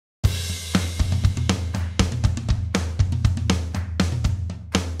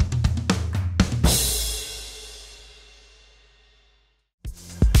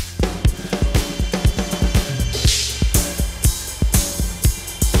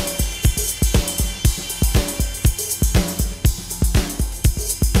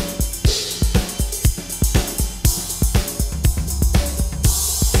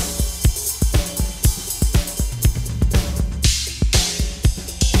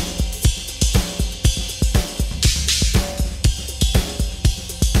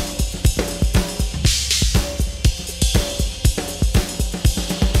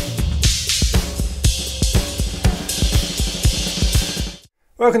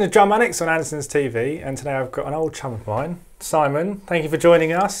Welcome to Drum Annex on Andertons TV, and today I've got an old chum of mine, Simon. Thank you for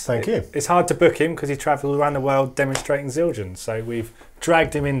joining us. Thank you. It's hard to book him because he travels around the world demonstrating Zildjian, so we've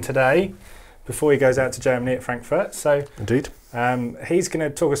dragged him in today before he goes out to Germany at Frankfurt. So indeed, he's going to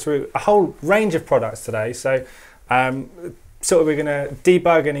talk us through a whole range of products today. So we're going to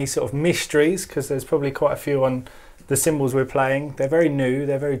debug any sort of mysteries, because there's probably quite a few on the cymbals we're playing. They're very new,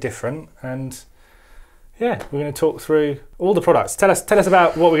 they're very different, and yeah, we're going to talk through all the products. Tell us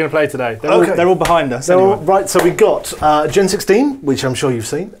about what we're going to play today. They're all behind us. Right, so we got Gen 16, which I'm sure you've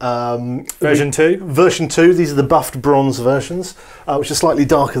seen. Version 2. Version 2, these are the buffed bronze versions, which are slightly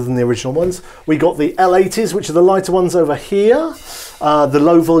darker than the original ones. We got the L80s, which are the lighter ones over here. The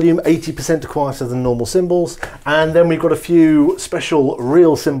low volume, 80% quieter than normal cymbals. And then we've got a few special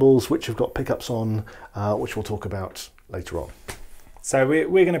real cymbals, which have got pickups on, which we'll talk about later on. So we're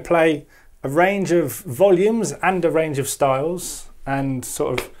going to play a range of volumes and a range of styles, and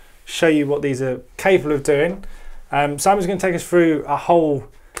sort of show you what these are capable of doing. Simon's going to take us through a whole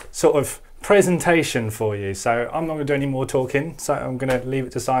sort of presentation for you, so I'm not going to do any more talking, so I'm going to leave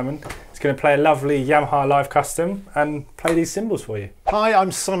it to Simon. He's going to play a lovely Yamaha Live Custom and play these cymbals for you. Hi,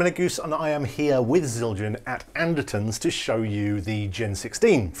 I'm Simon Goose, and I am here with Zildjian at Andertons to show you the Gen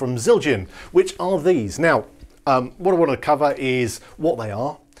 16 from Zildjian, which are these. Now, what I want to cover is what they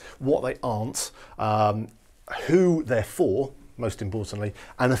are, what they aren't, who they're for, most importantly,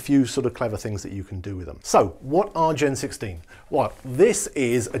 and a few sort of clever things that you can do with them. So, what are Gen 16? Well, this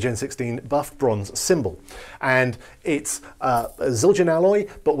is a Gen 16 buffed bronze cymbal, and it's a Zildjian alloy,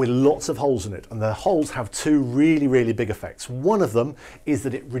 but with lots of holes in it, and the holes have two really big effects. One of them is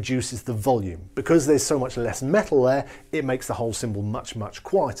that it reduces the volume. Because there's so much less metal there, it makes the whole cymbal much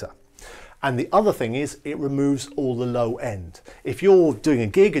quieter. And the other thing is it removes all the low end. If you're doing a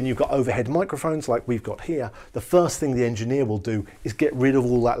gig and you've got overhead microphones like we've got here, the first thing the engineer will do is get rid of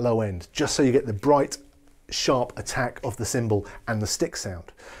all that low end, just so you get the bright, sharp attack of the cymbal and the stick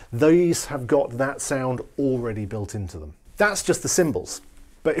sound. These have got that sound already built into them. That's just the cymbals.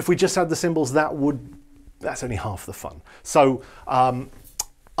 But if we just had the cymbals, that's only half the fun. So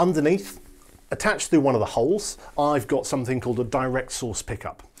underneath, attached through one of the holes, I've got something called a direct source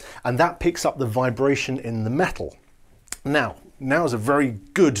pickup, and that picks up the vibration in the metal. Now is a very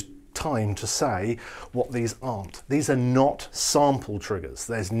good time to say what these aren't. These are not sample triggers.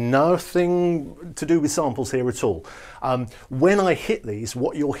 There's nothing to do with samples here at all. When I hit these,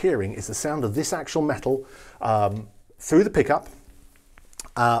 what you're hearing is the sound of this actual metal through the pickup,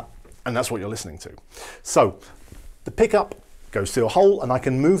 and that's what you're listening to. So the pickup goes through a hole, and I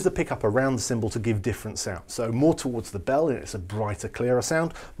can move the pickup around the cymbal to give different sounds. So more towards the bell, and it's a brighter, clearer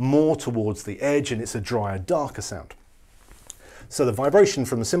sound. More towards the edge, and it's a drier, darker sound. So the vibration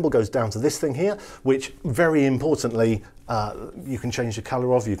from the cymbal goes down to this thing here, which very importantly, you can change the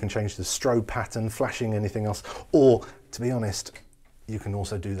color of, you can change the strobe pattern, flashing, anything else, or to be honest, you can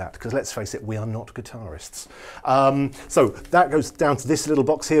also do that, because let's face it, we are not guitarists. So that goes down to this little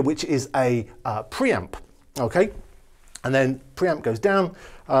box here, which is a preamp, okay? And then preamp goes down,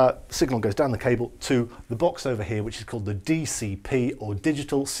 signal goes down the cable to the box over here, which is called the DCP, or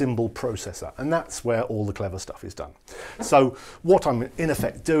Digital Cymbal Processor. And that's where all the clever stuff is done. So what I'm in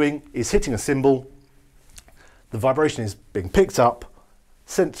effect doing is hitting a cymbal, the vibration is being picked up,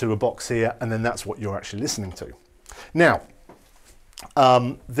 sent to a box here, and then that's what you're actually listening to. Now,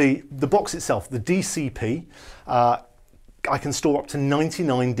 the box itself, the DCP, I can store up to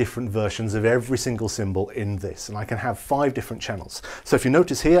 99 different versions of every single cymbal in this, and I can have 5 different channels. So if you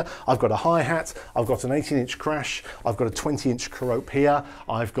notice here, I've got a hi-hat, I've got an 18-inch crash, I've got a 20-inch carope here,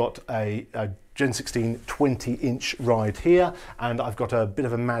 I've got a Gen 16 20-inch ride here, and I've got a bit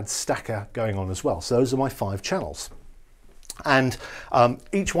of a mad stacker going on as well. So those are my 5 channels. And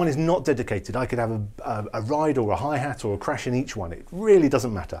each one is not dedicated. I could have a ride or a hi-hat or a crash in each one. It really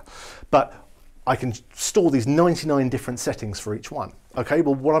doesn't matter. But I can store these 99 different settings for each one. Okay,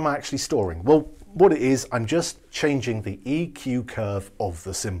 well, what am I actually storing? Well, what it is, I'm just changing the EQ curve of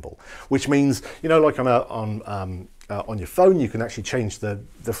the cymbal, which means, you know, like on your phone, you can actually change the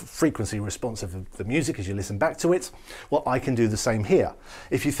frequency response of the music as you listen back to it. Well, I can do the same here.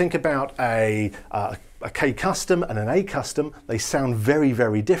 If you think about a K custom and an A custom, they sound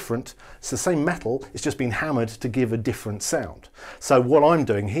very different. It's the same metal, it's just been hammered to give a different sound. So what I'm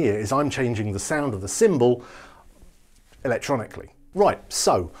doing here is I'm changing the sound of the cymbal electronically. Right,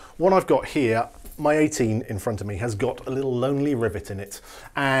 so what I've got here, my 18 in front of me has got a little lonely rivet in it,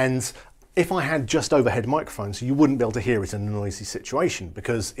 and if I had just overhead microphones, you wouldn't be able to hear it in a noisy situation,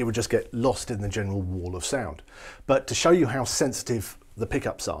 because it would just get lost in the general wall of sound. But to show you how sensitive the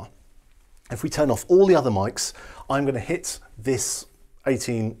pickups are, if we turn off all the other mics, I'm going to hit this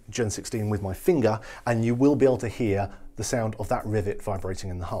 18 Gen 16 with my finger, and you will be able to hear the sound of that rivet vibrating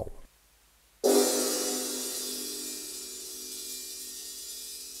in the hole.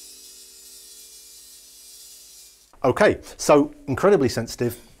 Okay, so incredibly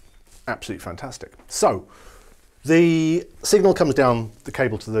sensitive, absolutely fantastic. So the signal comes down the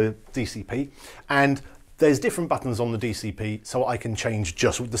cable to the DCP, and there's different buttons on the DCP, so I can change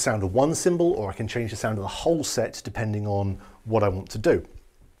just the sound of one cymbal, or I can change the sound of the whole set depending on what I want to do.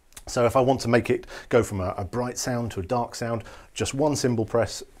 So if I want to make it go from a bright sound to a dark sound, just one single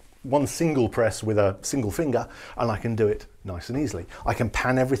press with a single finger, and I can do it nice and easily. I can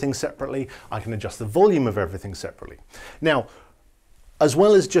pan everything separately, I can adjust the volume of everything separately. Now, as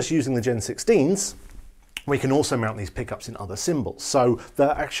well as just using the Gen 16s, we can also mount these pickups in other cymbals. So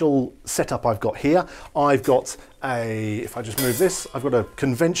the actual setup I've got here, I've got if I just move this, I've got a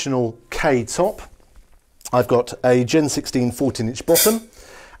conventional K top, I've got a Gen 16 14-inch bottom,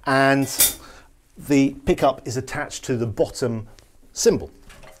 and the pickup is attached to the bottom cymbal.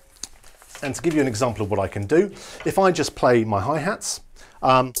 And to give you an example of what I can do, if I just play my hi-hats,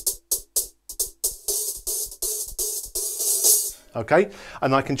 okay,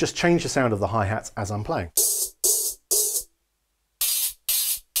 and I can just change the sound of the hi-hats as I'm playing.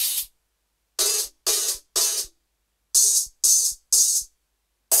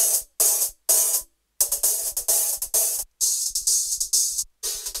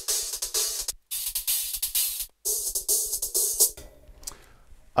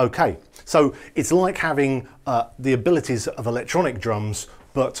 Okay, so it's like having the abilities of electronic drums,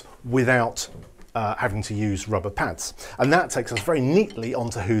 but without having to use rubber pads. And that takes us very neatly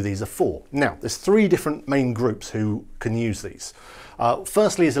onto who these are for. Now, there's three different main groups who can use these.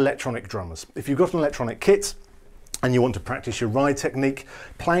 Firstly is electronic drummers. If you've got an electronic kit and you want to practice your ride technique,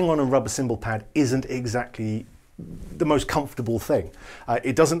 playing on a rubber cymbal pad isn't exactly the most comfortable thing.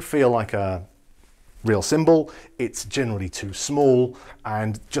 It doesn't feel like a real cymbal, it's generally too small,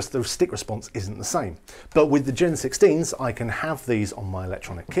 and just the stick response isn't the same. But with the Gen 16s, I can have these on my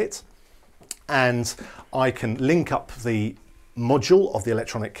electronic kit, and I can link up the module of the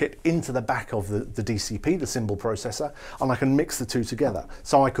electronic kit into the back of the DCP, the cymbal processor, and I can mix the two together.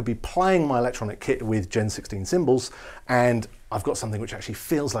 So I could be playing my electronic kit with Gen 16 cymbals, and I've got something which actually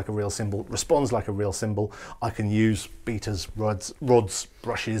feels like a real cymbal, responds like a real cymbal. I can use beaters, rods,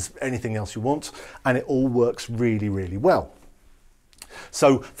 brushes, anything else you want, and it all works really, really well.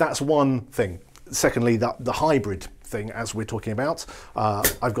 So that's one thing. Secondly, the hybrid thing, as we're talking about,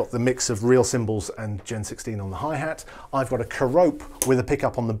 I've got the mix of real cymbals and Gen 16 on the hi-hat. I've got a carope with a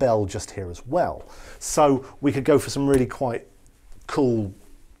pickup on the bell just here as well. So we could go for some really quite cool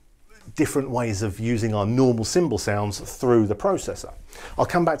different ways of using our normal cymbal sounds through the processor. I'll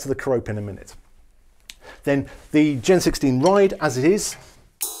come back to the carope in a minute. Then the Gen 16 ride as it is.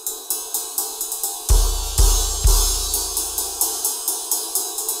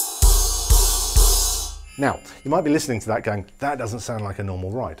 Now, you might be listening to that going, that doesn't sound like a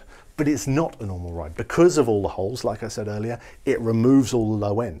normal ride. But it's not a normal ride. Because of all the holes, like I said earlier, it removes all the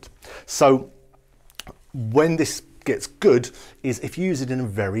low end. So when this gets good is if you use it in a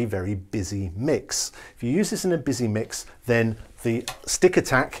very, very busy mix. If you use this in a busy mix, then the stick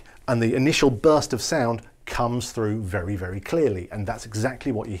attack and the initial burst of sound comes through very, very clearly, and that's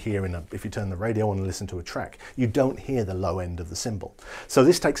exactly what you hear if you turn the radio on and listen to a track. You don't hear the low end of the cymbal. So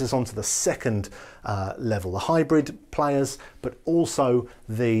this takes us on to the second level, the hybrid players, but also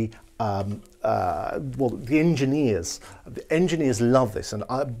the engineers. The engineers love this, and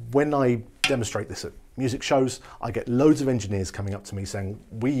when I demonstrate this at music shows, I get loads of engineers coming up to me saying,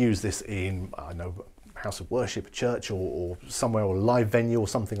 we use this in, I know, house of worship, a church, or somewhere, or a live venue or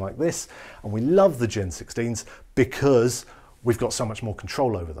something like this, and we love the Gen 16s because we've got so much more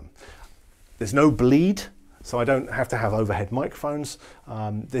control over them. There's no bleed, so I don't have to have overhead microphones.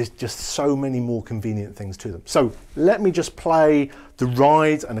 There's just so many more convenient things to them. So let me just play the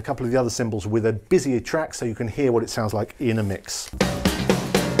ride and a couple of the other cymbals with a busier track so you can hear what it sounds like in a mix.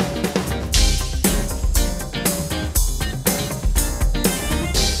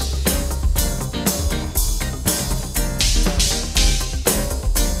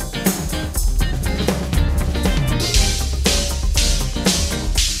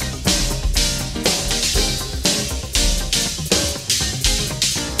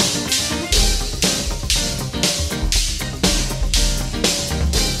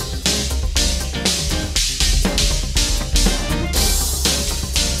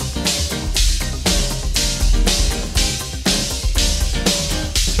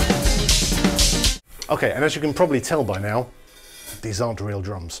 Okay, and as you can probably tell by now, these aren't real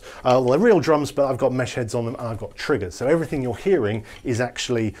drums. Well, they're real drums, but I've got mesh heads on them and I've got triggers. So everything you're hearing is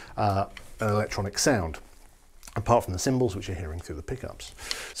actually an electronic sound, apart from the cymbals, which you're hearing through the pickups.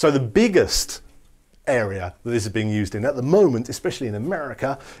 So the biggest area that this is being used in at the moment, especially in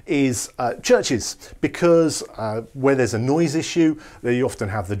America, is churches, because where there's a noise issue, you often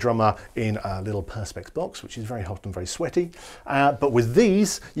have the drummer in a little perspex box, which is very hot and very sweaty. But with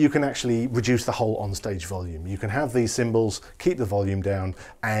these, you can actually reduce the whole onstage volume. You can have these cymbals, keep the volume down,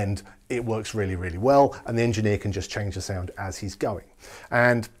 and it works really, really well. And the engineer can just change the sound as he's going.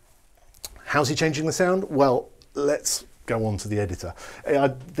 And how's he changing the sound? Well, let's go on to the editor.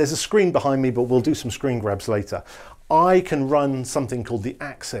 There's a screen behind me, but we'll do some screen grabs later. I can run something called the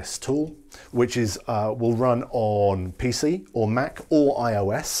Access tool, which is will run on PC or Mac or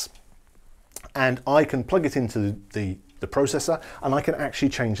iOS, and I can plug it into the processor and I can actually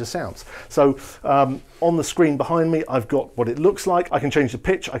change the sounds. So on the screen behind me, I've got what it looks like. I can change the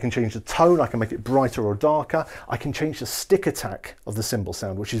pitch, I can change the tone, I can make it brighter or darker. I can change the stick attack of the cymbal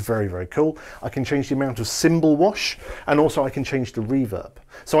sound, which is very, very cool. I can change the amount of cymbal wash, and also I can change the reverb.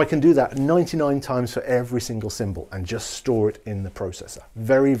 So I can do that 99 times for every single cymbal and just store it in the processor.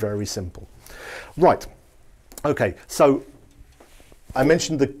 Very, very simple. Right, okay, so I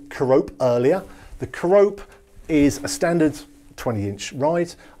mentioned the Kerope earlier. The Kerope is a standard 20-inch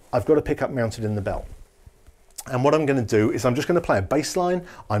ride. I've got a pickup mounted in the bell. And what I'm going to do is I'm just going to play a bass line,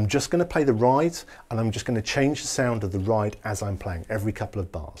 I'm just going to play the ride, and I'm just going to change the sound of the ride as I'm playing every couple of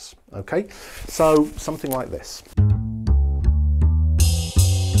bars. Okay, so something like this.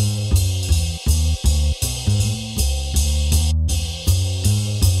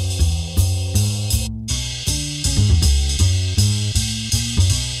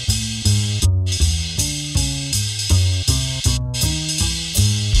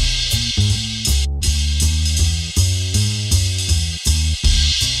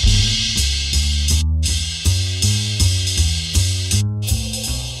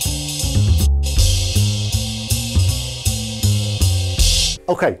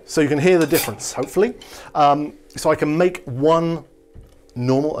 Okay, so you can hear the difference, hopefully. So I can make one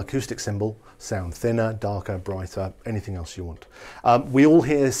normal acoustic cymbal sound thinner, darker, brighter, anything else you want. We all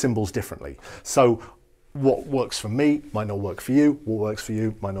hear cymbals differently. So what works for me might not work for you, what works for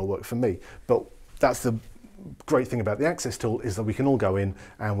you might not work for me. But that's the great thing about the Access tool, is that we can all go in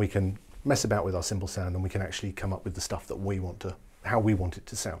and we can mess about with our cymbal sound, and we can actually come up with the stuff that we want to, how we want it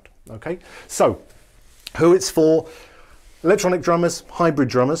to sound. Okay, so who it's for: electronic drummers, hybrid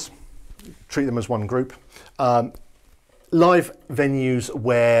drummers, treat them as one group. Live venues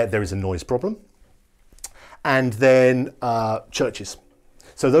where there is a noise problem, and then churches.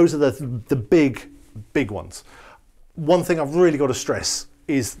 So those are the big ones. One thing I've really got to stress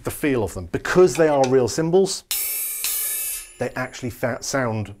is the feel of them. Because they are real cymbals, they actually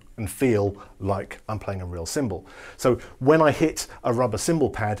sound and feel like I'm playing a real cymbal. So when I hit a rubber cymbal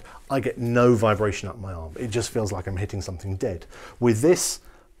pad, I get no vibration up my arm. It just feels like I'm hitting something dead. With this,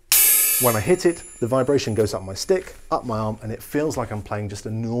 when I hit it, the vibration goes up my stick, up my arm, and it feels like I'm playing just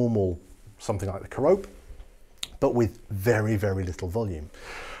a normal, something like the Kerope, but with very, very little volume.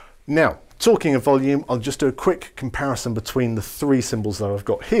 Now, talking of volume, I'll just do a quick comparison between the three cymbals that I've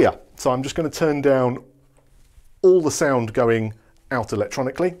got here. So I'm just going to turn down all the sound going out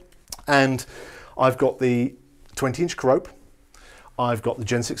electronically, and I've got the 20-inch Kerope, I've got the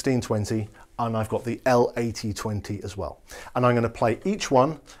Gen 1620, and I've got the L8020 as well. And I'm going to play each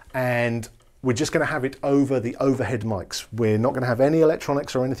one, and we're just going to have it over the overhead mics. We're not going to have any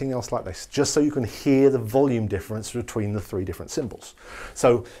electronics or anything else like this, just so you can hear the volume difference between the three different cymbals.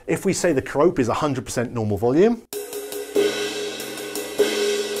 So if we say the Kerope is 100% normal volume,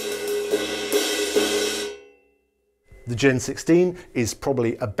 the Gen 16 is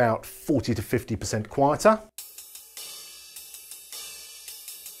probably about 40 to 50% quieter.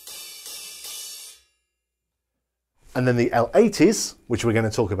 And then the L80s, which we're going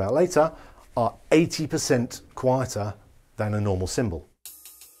to talk about later, are 80% quieter than a normal cymbal.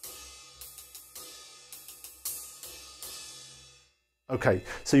 Okay,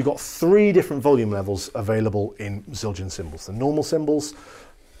 so you've got three different volume levels available in Zildjian cymbals: the normal cymbals,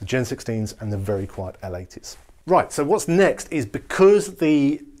 the Gen 16s, and the very quiet L80s. Right, so what's next is, because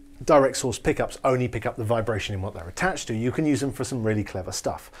the direct source pickups only pick up the vibration in what they're attached to, you can use them for some really clever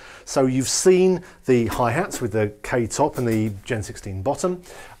stuff. So you've seen the hi-hats with the K top and the Gen 16 bottom,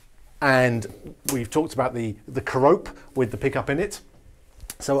 and we've talked about the Kerope with the pickup in it.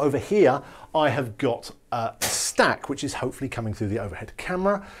 So over here I have got a stack which is hopefully coming through the overhead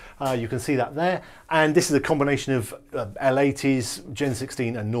camera. You can see that there, and this is a combination of L80s, Gen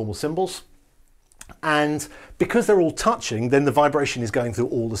 16 and normal cymbals. And because they're all touching, then the vibration is going through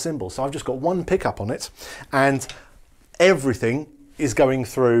all the cymbals. So I've just got one pickup on it, and everything is going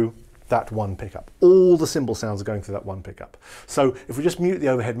through that one pickup. All the cymbal sounds are going through that one pickup. So if we just mute the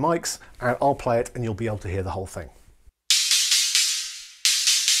overhead mics, and I'll play it, and you'll be able to hear the whole thing.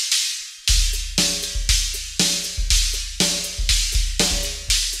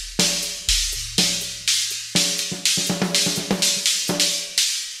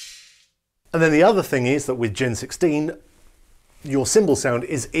 And then the other thing is that with Gen 16, your cymbal sound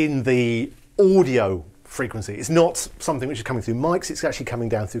is in the audio frequency. It's not something which is coming through mics, it's actually coming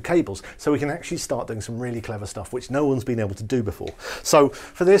down through cables. So we can actually start doing some really clever stuff, which no one's been able to do before. So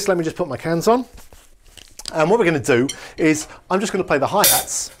for this, let me just put my cans on. And what we're going to do is, I'm just going to play the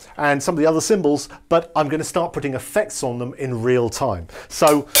hi-hats and some of the other cymbals, but I'm going to start putting effects on them in real time.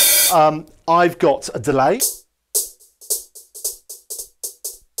 So I've got a delay.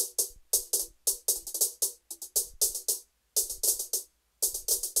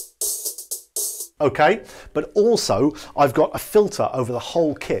 Okay, but also I've got a filter over the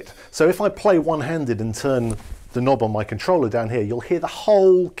whole kit. So if I play one-handed and turn the knob on my controller down here, you'll hear the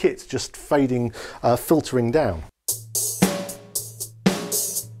whole kit just fading, filtering down.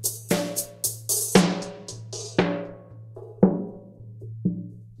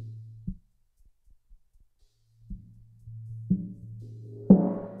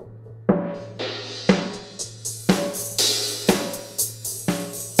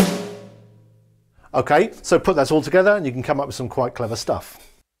 Okay, so put that all together and you can come up with some quite clever stuff.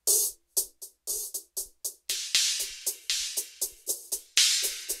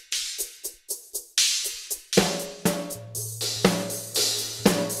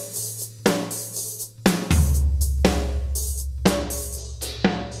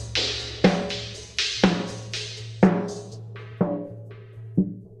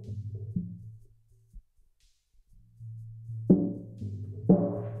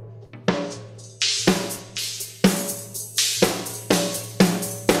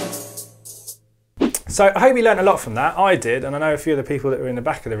 So I hope you learned a lot from that. I did, and I know a few of the people that were in the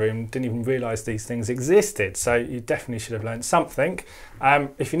back of the room didn't even realise these things existed. So you definitely should have learned something.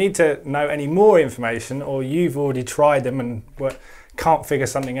 If you need to know any more information, or you've already tried them and can't figure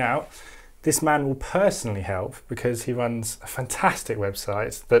something out, this man will personally help, because he runs a fantastic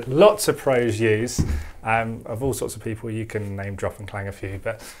website that lots of pros use, of all sorts of people. You can name, drop and clang a few,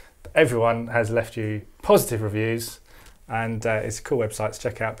 but everyone has left you positive reviews, and it's a cool website to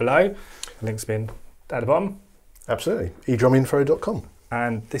check out below. The link's been at the bottom. Absolutely, edruminfo.com.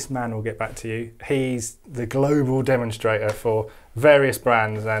 And this man will get back to you. He's the global demonstrator for various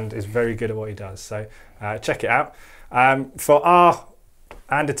brands and is very good at what he does. So check it out. For our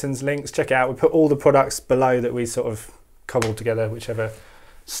Andertons links, check it out. We put all the products below that we sort of cobbled together, whichever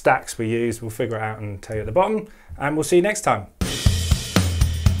stacks we use, we'll figure it out and tell you at the bottom. And we'll see you next time.